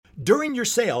During your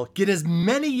sale, get as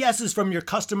many yeses from your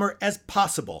customer as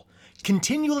possible.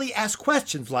 Continually ask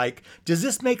questions like, does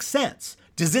this make sense?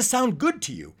 Does this sound good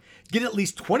to you? Get at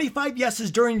least 25 yeses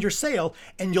during your sale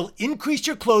and you'll increase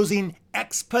your closing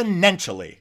exponentially.